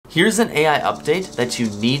Here's an AI update that you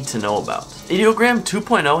need to know about. Ideogram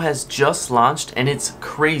 2.0 has just launched and it's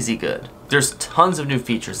crazy good. There's tons of new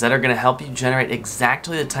features that are going to help you generate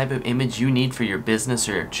exactly the type of image you need for your business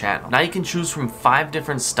or your channel. Now you can choose from 5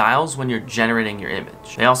 different styles when you're generating your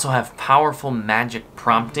image. They also have powerful magic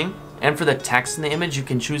prompting. And for the text in the image, you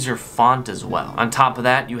can choose your font as well. On top of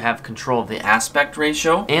that, you have control of the aspect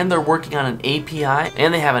ratio, and they're working on an API,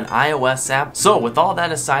 and they have an iOS app. So with all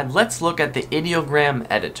that aside, let's look at the Ideogram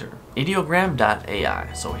editor.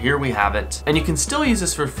 Ideogram.ai. So here we have it. And you can still use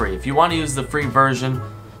this for free. If you want to use the free version,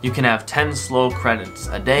 you can have 10 slow credits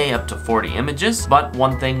a day, up to 40 images. But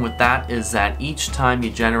one thing with that is that each time you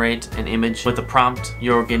generate an image with a prompt,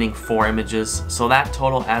 you're getting 4 images. So that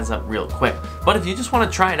total adds up real quick. But if you just want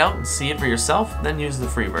to try it out and see it for yourself, then use the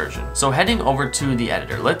free version. So heading over to the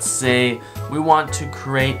editor, let's say we want to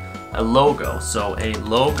create a logo. So a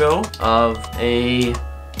logo of a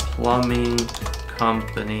plumbing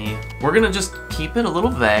company. We're gonna just keep it a little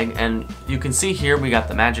vague, and you can see here we got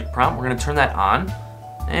the magic prompt. We're gonna turn that on.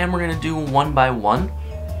 And we're gonna do 1:1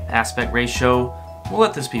 aspect ratio. We'll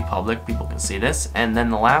let this be public, people can see this. And then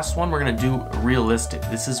the last one, we're gonna do realistic.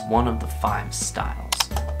 This is one of the 5 styles.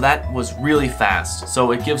 That was really fast.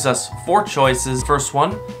 So it gives us 4 choices. First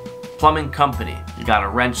one, plumbing company. You got a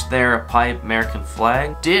wrench there, a pipe, American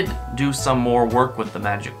flag. Did do some more work with the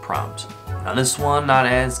magic prompt. Now this one, not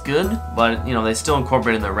as good, but you know, they still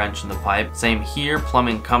incorporated the wrench and the pipe. Same here,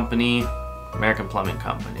 plumbing company, American plumbing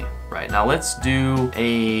company. Right, now let's do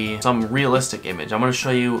some realistic image. I'm gonna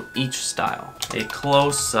show you each style. A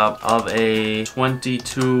close-up of a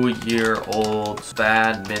 22-year-old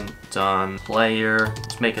badminton player.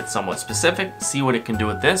 Let's make it somewhat specific, see what it can do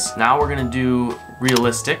with this. Now we're gonna do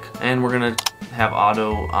realistic, and we're gonna have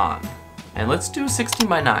auto on. And let's do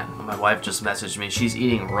 16:9. My wife just messaged me. She's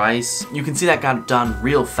eating rice. You can see that got done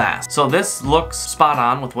real fast. So this looks spot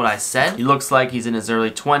on with what I said. He looks like he's in his early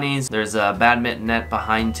 20s. There's a badminton net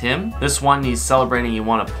behind him. This one he's celebrating, he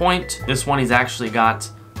won a point. This one he's actually got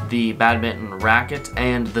the badminton racket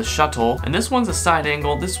and the shuttle. And this one's a side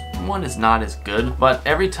angle. This one is not as good, but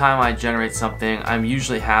every time I generate something, I'm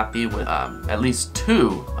usually happy with at least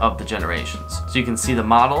 2 of the generations. So you can see the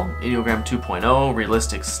model, Ideogram 2.0,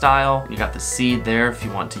 realistic style. You got the seed there if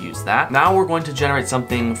you want to use that. Now we're going to generate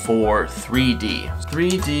something for 3D.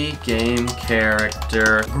 3D game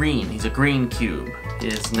character, green. He's a green cube.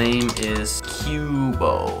 His name is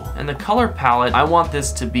Cubo. And the color palette, I want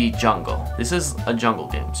this to be jungle. This is a jungle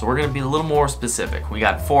game, so we're gonna be a little more specific. We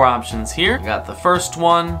got 4 options here. We got the first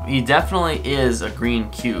one. He definitely is a green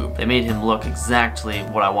cube. They made him look exactly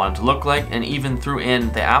what I wanted to look like, and even threw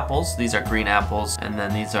in the apples. These are green apples, and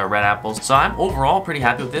then these are red apples. So I'm overall pretty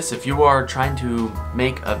happy with this. If you are trying to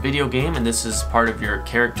make a video game and this is part of your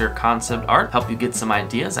character concept art, help you get some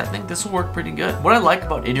ideas, I think this will work pretty good. What I like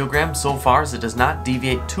about Ideogram so far is it does not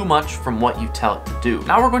deviate too much from what you tell it to do.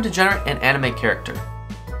 Now we're going to generate an anime character.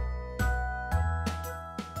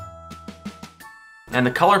 And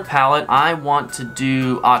the color palette, I want to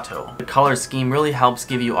do auto. The color scheme really helps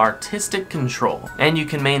give you artistic control, and you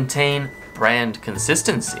can maintain brand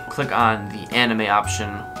consistency. Click on the anime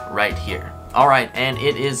option right here. Alright, and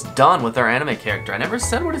it is done with our anime character. I never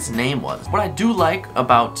said what its name was. What I do like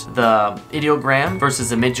about the Ideogram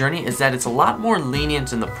versus the Midjourney is that it's a lot more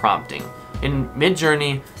lenient in the prompting. In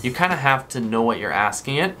Midjourney, you kind of have to know what you're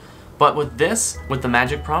asking it, but with this, with the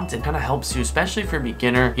magic prompt, it kind of helps you, especially for a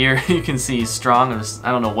beginner. Here you can see he's strong. I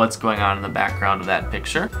don't know what's going on in the background of that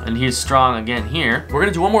picture. And he's strong again here. We're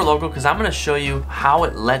gonna do one more logo because I'm gonna show you how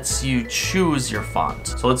it lets you choose your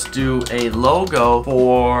font. So let's do a logo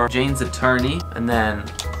for Jane's Attorney, and then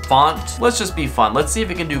font. Let's just be fun. Let's see if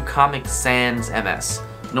it can do Comic Sans MS.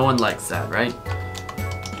 No one likes that, right?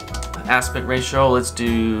 Aspect ratio, let's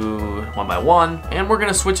do 1:1, and we're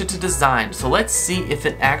gonna switch it to design. So let's see if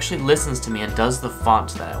it actually listens to me and does the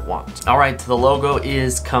font that I want. Alright, the logo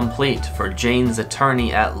is complete for Jane's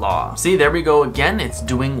Attorney at Law. See, there we go again. It's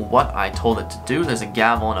doing what I told it to do. There's a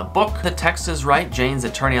gavel and a book. The text is right, Jane's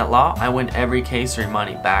Attorney at Law. I win every case or your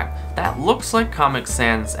money back. That looks like Comic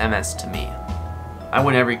Sans MS to me. I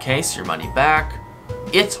win every case, your money back.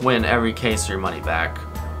 It's win every case or your money back.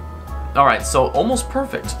 Alright, so almost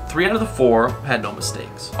perfect. 3 out of the 4 had no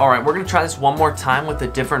mistakes. Alright, we're gonna try this one more time with a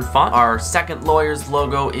different font. Our second lawyer's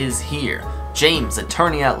logo is here. James,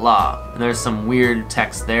 Attorney at Law. And there's some weird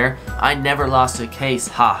text there. I never lost a case,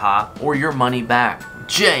 haha, or your money back.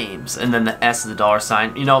 James, and then the S is the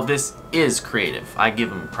 $sign. You know, this is creative. I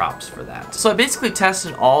give him props for that. So I basically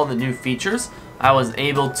tested all the new features. I was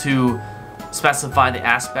able to specify the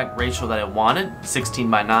aspect ratio that I wanted,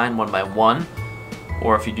 16:9, 1:1.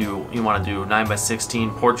 or if you want to do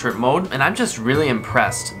 9:16 portrait mode. And I'm just really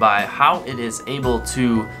impressed by how it is able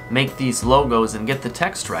to make these logos and get the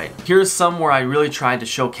text right. Here's some where I really tried to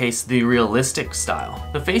showcase the realistic style.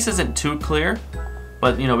 The face isn't too clear,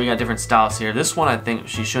 but you know, we got different styles here. This one, I think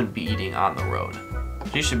she shouldn't be eating on the road.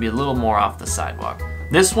 She should be a little more off the sidewalk.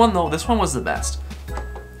 This one though, this one was the best.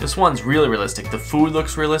 This one's really realistic. The food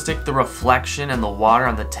looks realistic, the reflection and the water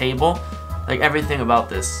on the table. Like, everything about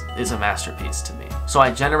this is a masterpiece to me. So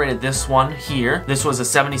I generated this one here. This was a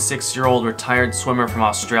 76-year-old retired swimmer from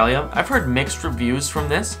Australia. I've heard mixed reviews from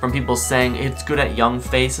this, from people saying it's good at young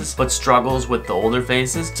faces, but struggles with the older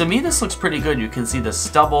faces. To me, this looks pretty good. You can see the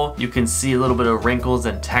stubble, you can see a little bit of wrinkles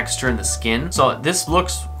and texture in the skin. So this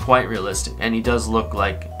looks quite realistic, and he does look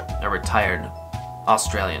like a retired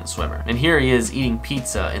Australian swimmer. And here he is eating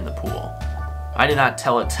pizza in the pool. I did not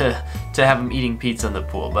tell it to have him eating pizza in the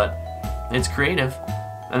pool, but it's creative.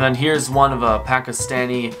 And then here's one of a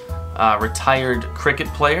Pakistani retired cricket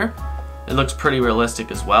player. It looks pretty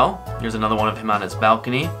realistic as well. Here's another one of him on his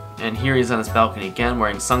balcony. And here he's on his balcony again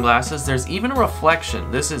wearing sunglasses. There's even a reflection.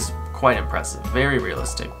 This is quite impressive, very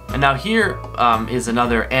realistic. And now here is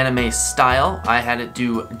another anime style. I had it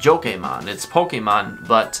do Jokemon. It's Pokemon,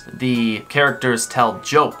 but the characters tell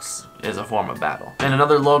jokes as a form of battle. And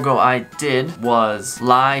another logo I did was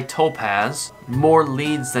Lai Topaz, more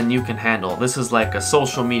leads than you can handle. This is like a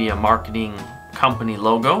social media marketing company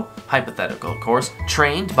logo, hypothetical of course,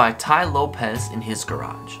 trained by Ty Lopez in his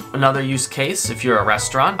garage. Another use case, if you're a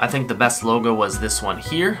restaurant, I think the best logo was this one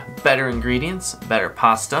here. Better ingredients, better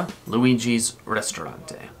pasta, Luigi's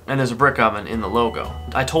Ristorante. And there's a brick oven in the logo.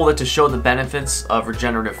 I told it to show the benefits of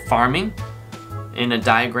regenerative farming in a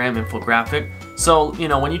diagram infographic. So, you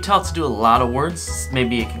know, when you tell it to do a lot of words,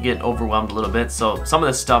 maybe it could get overwhelmed a little bit. So some of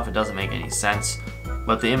this stuff, it doesn't make any sense,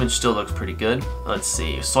 but the image still looks pretty good. Let's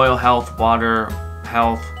see, soil health, water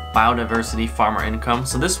health, biodiversity, farmer income.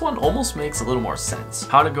 So this one almost makes a little more sense.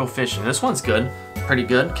 How to go fishing. This one's good, pretty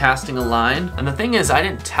good. Casting a line. And the thing is, I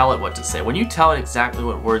didn't tell it what to say. When you tell it exactly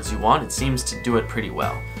what words you want, it seems to do it pretty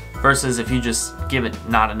well. Versus if you just give it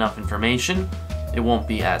not enough information, it won't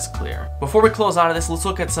be as clear. Before we close out of this, let's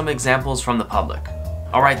look at some examples from the public.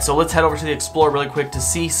 Alright, so let's head over to the Explorer really quick to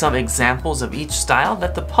see some examples of each style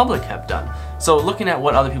that the public have done. So looking at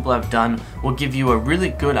what other people have done will give you a really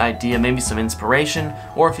good idea, maybe some inspiration,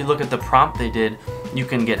 or if you look at the prompt they did, you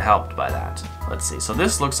can get helped by that. Let's see, so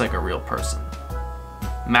this looks like a real person.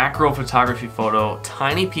 Macro photography photo,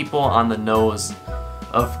 tiny people on the nose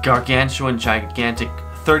of gargantuan, gigantic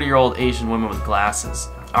 30-year-old Asian women with glasses.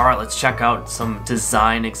 Alright, let's check out some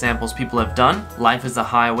design examples people have done. Life is a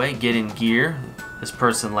highway, get in gear. This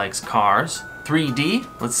person likes cars. 3D,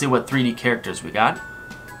 let's see what 3D characters we got.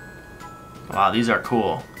 Wow, these are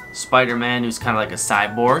cool. Spider-Man, who's kind of like a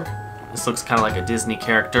cyborg. This looks kind of like a Disney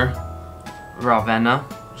character. Ravenna,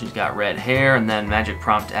 she's got red hair, and then magic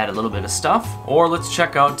prompt to add a little bit of stuff. Or let's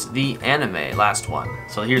check out the anime, last one.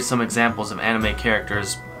 So here's some examples of anime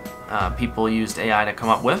characters people used AI to come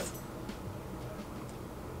up with.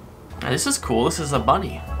 Now, this is cool. This is a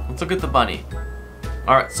bunny. Let's look at the bunny.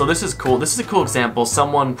 Alright, so this is cool. This is a cool example.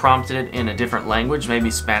 Someone prompted it in a different language, maybe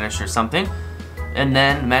Spanish or something, and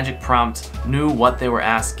then Magic Prompt knew what they were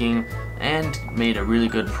asking and made a really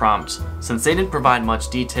good prompt. Since they didn't provide much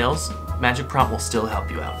details, Magic Prompt will still help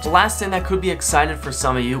you out. The last thing that could be excited for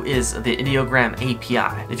some of you is the Ideogram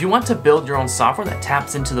API. If you want to build your own software that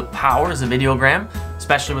taps into the powers of Ideogram,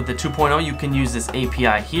 especially with the 2.0, you can use this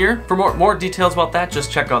API here. For more details about that,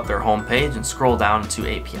 just check out their homepage and scroll down to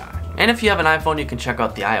API. And if you have an iPhone, you can check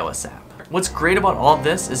out the iOS app. What's great about all of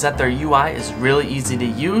this is that their UI is really easy to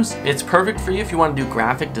use. It's perfect for you if you want to do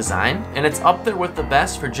graphic design, and it's up there with the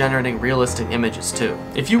best for generating realistic images too.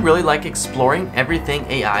 If you really like exploring everything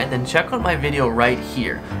AI, then check out my video right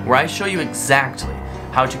here, where I show you exactly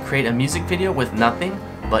how to create a music video with nothing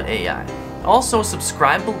but AI. Also,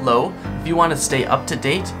 subscribe below if you want to stay up to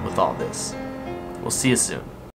date with all this. We'll see you soon.